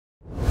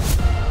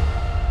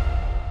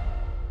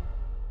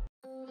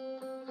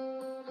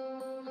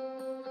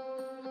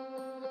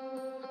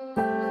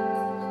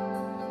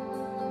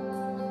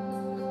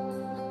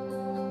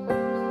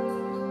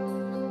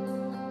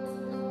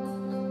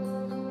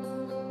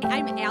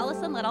I'm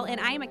Allison Little,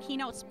 and I am a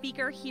keynote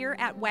speaker here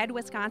at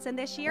WEDWisconsin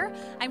this year.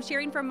 I'm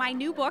sharing from my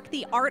new book,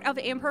 The Art of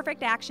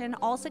Imperfect Action,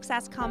 All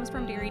Success Comes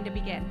from Daring to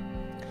Begin.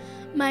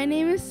 My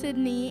name is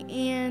Sydney,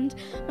 and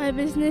my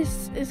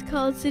business is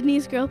called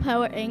Sydney's Girl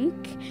Power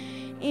Inc.,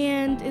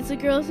 and it's a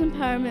girls'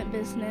 empowerment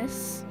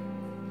business.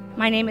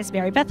 My name is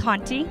Mary Beth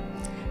Haunty,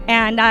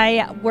 and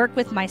I work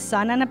with my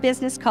son on a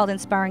business called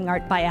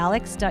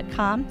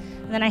InspiringArtByAlex.com,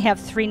 and then I have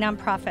 3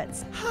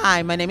 nonprofits.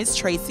 Hi, my name is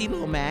Tracy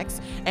Lomax,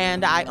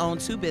 and I own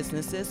 2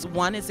 businesses.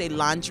 One is a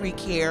laundry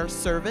care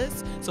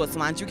service, so it's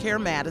Laundry Care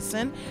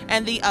Madison,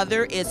 and the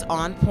other is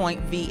On Point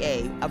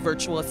VA, a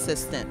virtual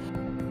assistant.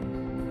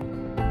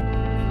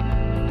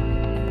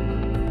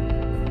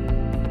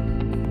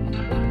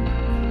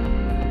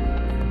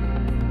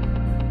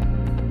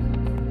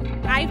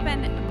 I've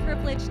been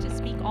privileged to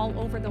speak all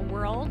over the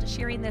world,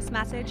 sharing this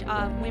message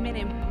of women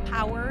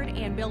empowered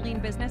and building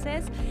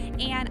businesses.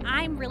 And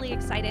I'm really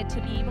excited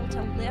to be able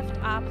to lift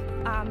up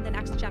the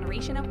next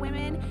generation of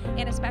women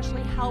and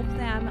especially help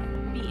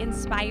them be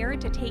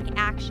inspired to take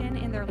action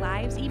in their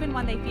lives, even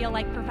when they feel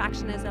like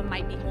perfectionism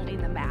might be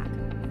holding them back.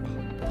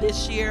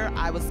 This year,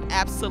 I was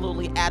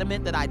absolutely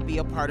adamant that I'd be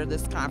a part of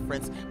this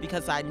conference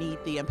because I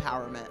need the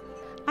empowerment.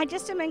 I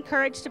just am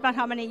encouraged about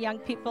how many young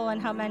people and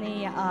how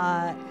many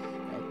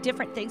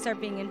different things are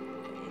being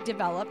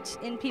developed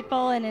in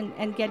people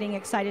and getting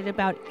excited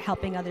about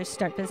helping others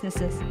start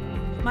businesses.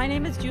 My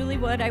name is Julie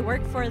Wood. I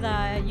work for the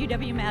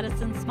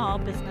UW-Madison Small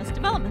Business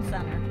Development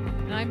Center.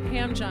 And I'm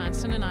Pam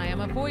Johnson, and I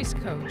am a voice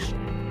coach.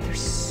 There's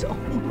so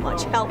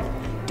much help.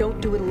 Don't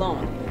do it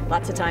alone.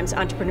 Lots of times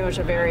entrepreneurs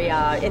are very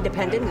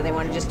independent and they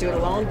want to just do it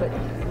alone, but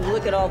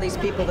look at all these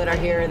people that are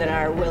here that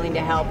are willing to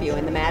help you.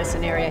 And the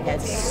Madison area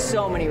has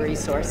so many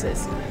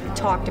resources.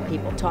 Talk to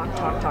people. Talk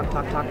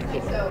to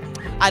people.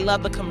 I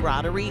love the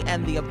camaraderie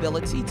and the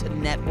ability to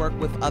network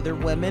with other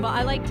women. Well,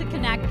 I like to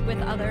connect with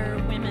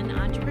other women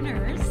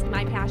entrepreneurs.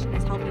 My passion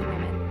is helping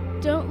women.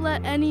 Don't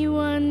let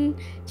anyone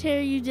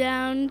tear you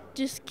down.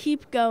 Just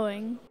keep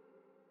going.